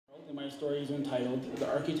and my story is entitled The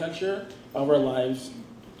Architecture of Our Lives,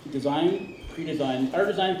 Design, Pre-Design, Art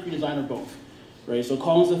Design, Pre-Design, or both. Right? So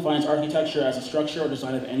Collins defines architecture as a structure or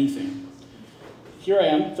design of anything. Here I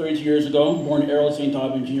am, 32 years ago, born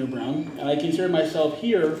Errold Brown, and I consider myself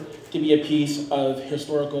here to be a piece of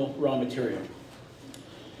historical raw material.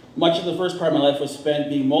 Much of the first part of my life was spent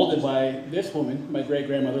being molded by this woman, my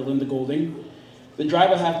great-grandmother, Linda Golding. The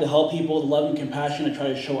drive I have to help people, the love and compassion I try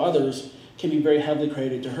to show others, can be very heavily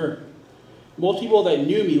credited to her. Most people that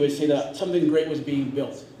knew me would say that something great was being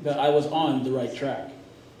built, that I was on the right track.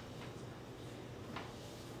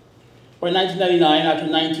 By 1999, after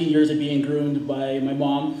 19 years of being groomed by my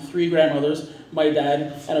mom, 3 grandmothers, my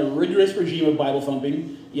dad, and a rigorous regime of Bible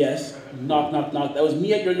thumping, yes, knock, knock, knock, that was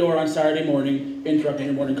me at your door on Saturday morning, interrupting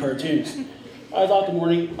your morning cartoons. I was off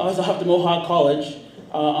to Mohawk College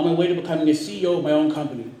on my way to becoming a CEO of my own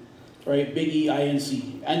company, right, Big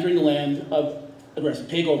E-I-N-C, entering the land of aggressive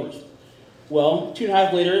takeovers. Well,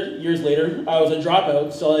 2.5 years later, I was a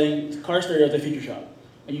dropout selling car stereos at a feature shop,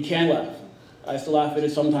 and you can laugh. I still laugh at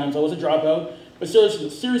it sometimes. I was a dropout, but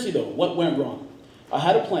seriously though, what went wrong? I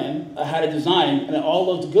had a plan, I had a design, and it all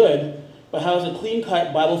looked good, but how does a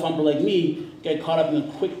clean-cut Bible thumper like me get caught up in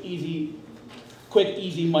the quick,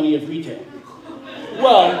 easy money of retail?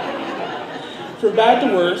 Well, from bad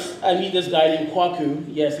to worse, I meet this guy named Kwaku.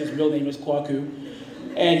 Yes, his real name is Kwaku,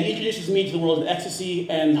 and he introduces me to the world of ecstasy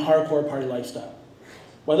and hardcore party lifestyle.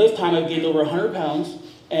 By this time, I've gained over 100 pounds,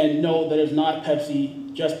 and no, that is not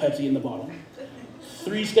Pepsi, just Pepsi in the bottle.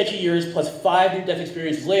 3 sketchy years plus 5 near-death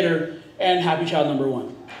experiences later, and happy child number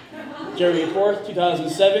 1. January 4th,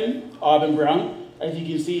 2007, Errold Brown, as you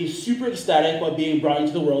can see, super ecstatic while being brought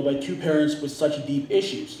into the world by 2 parents with such deep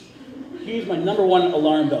issues. He was my number 1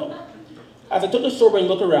 alarm bell. As I took a sobering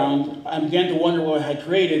look around, I began to wonder what I had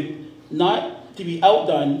created, not to be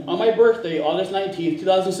outdone on my birthday, August 19th,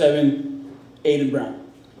 2007, Aiden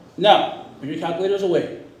Brown. Now, put your calculators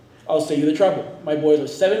away. I'll save you the trouble. My boys are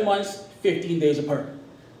 7 months, 15 days apart.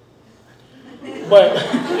 But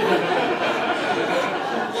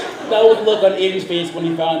that was the look on Aiden's face when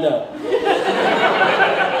he found out.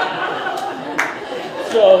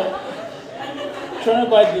 So, trying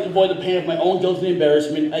to avoid the pain of my own guilt and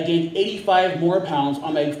embarrassment, I gained 85 more pounds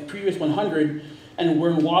on my previous 100, and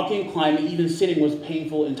when walking, climbing, even sitting was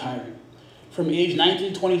painful and tiring. From age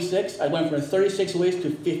 19 to 26, I went from 36 waist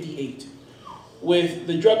to 58. With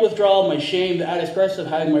the drug withdrawal, my shame, the added stress of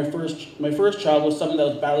having my first child was someone that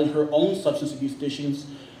was battling her own substance abuse addictions,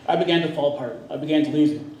 I began to fall apart. I began to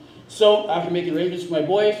lose it. So, after making arrangements for my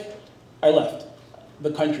boys, I left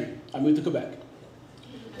the country. I moved to Quebec.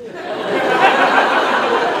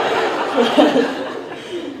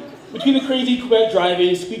 Between the crazy Quebec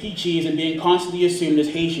driving, squeaky cheese, and being constantly assumed as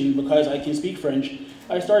Haitian because I can speak French,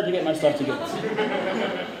 I started to get my stuff together.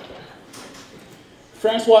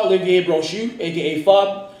 Francois-Olivier Brochu, aka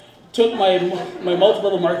Fob, took my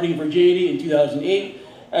multi-level marketing virginity in 2008.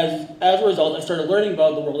 As a result, I started learning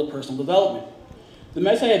about the world of personal development. The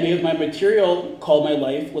mess I had made with my material called my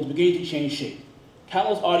life was beginning to change shape.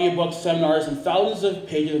 Countless audiobooks, seminars, and thousands of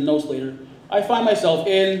pages of notes later, I find myself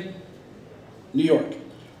in New York,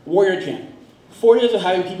 warrior camp. 4 years of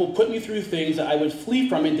having people put me through things that I would flee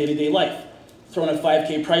from in day-to-day life. Throwing a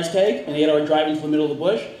 5K price tag, an 8-hour drive into the middle of the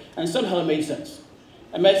bush, and somehow it made sense.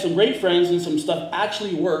 I met some great friends and some stuff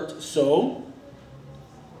actually worked, so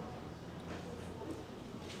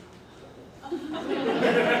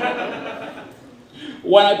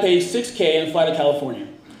why not pay $6K and fly to California?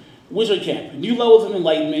 Wizard camp, new levels of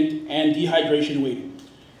enlightenment and dehydration waiting.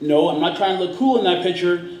 No, I'm not trying to look cool in that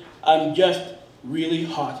picture, I'm just really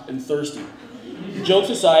hot and thirsty. Jokes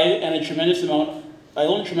aside, I learned tremendous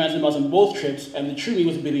amounts on both trips, and the true me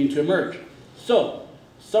was beginning to emerge. So,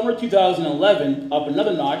 summer 2011, up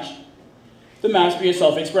another notch, the mastery of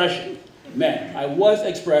self-expression. Man, I was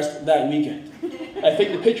expressed that weekend. I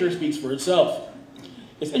think the picture speaks for itself.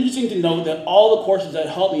 It's interesting to note that all the courses that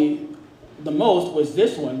helped me the most was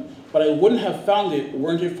this one, but I wouldn't have found it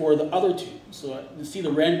weren't it for the other 2. So you see the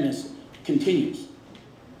randomness continues.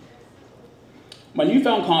 My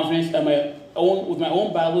newfound confidence with my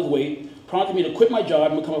own battle with weight prompted me to quit my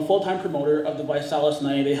job and become a full-time promoter of the Visalis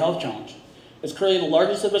 90-Day Health Challenge. It's currently the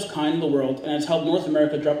largest of its kind in the world, and has helped North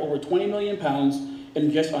America drop over 20 million pounds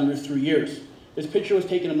in just under 3 years. This picture was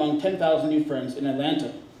taken among 10,000 new friends in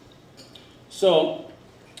Atlanta. So,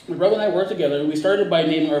 my brother and I worked together, and we started by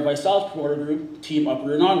naming our Visalis promoter group Team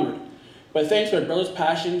Upward and Onward. But thanks to my brother's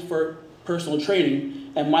passion for personal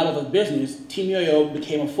training and my love of business, Team Yo-Yo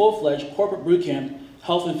became a full-fledged corporate bootcamp,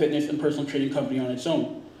 health and fitness, and personal training company on its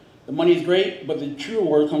own. The money is great, but the true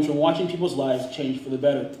reward comes from watching people's lives change for the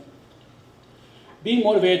better. Being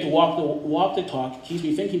motivated to walk the talk keeps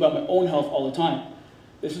me thinking about my own health all the time.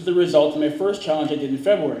 This is the result of my first challenge I did in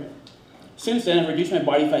February. Since then, I've reduced my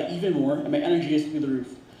body fat even more, and my energy is through the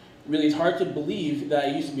roof. Really, it's hard to believe that I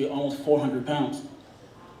used to be almost 400 pounds.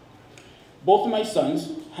 Both of my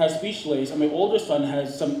sons have speech delays, and my older son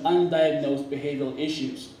has some undiagnosed behavioral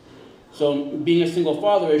issues. So being a single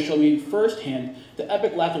father has shown me firsthand the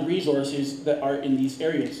epic lack of resources that are in these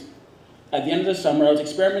areas. At the end of the summer, I was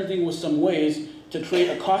experimenting with some ways to create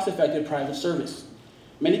a cost-effective private service.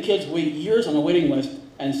 Many kids wait years on a waiting list,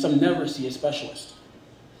 and some never see a specialist.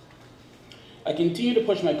 I continue to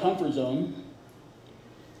push my comfort zone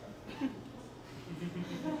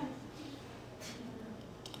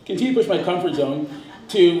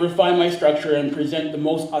to refine my structure and present the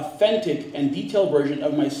most authentic and detailed version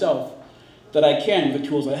of myself that I can with the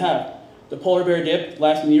tools I have. The polar bear dip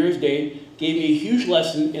last New Year's Day gave me a huge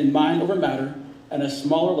lesson in mind over matter and a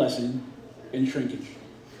smaller lesson in shrinkage.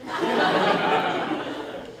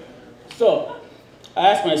 So, I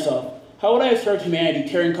asked myself, how would I have served humanity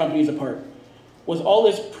tearing companies apart? Was all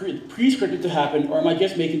this pre-scripted to happen, or am I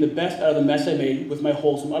just making the best out of the mess I made with my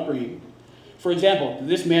wholesome upbringing? For example, did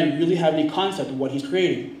this man really have any concept of what he's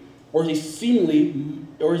creating? Or is his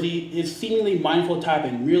seemingly mindful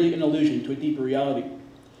tapping merely an allusion to a deeper reality?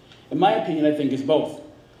 In my opinion, I think it's both.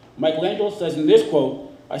 Michelangelo says in this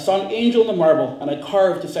quote, "I saw an angel in the marble, and I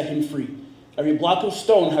carved to set him free. Every block of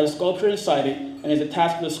stone has a sculpture inside it, and it is a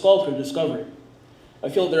task of the sculptor to discover it." I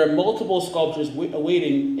feel there are multiple sculptures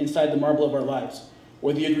awaiting inside the marble of our lives.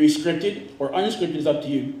 Whether you agree scripted or unscripted is up to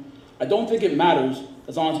you. I don't think it matters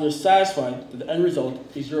as long as we're satisfied that the end result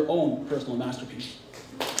is your own personal masterpiece.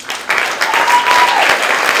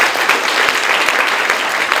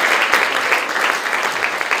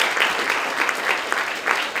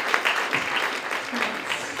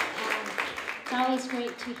 That was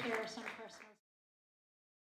great to hear some.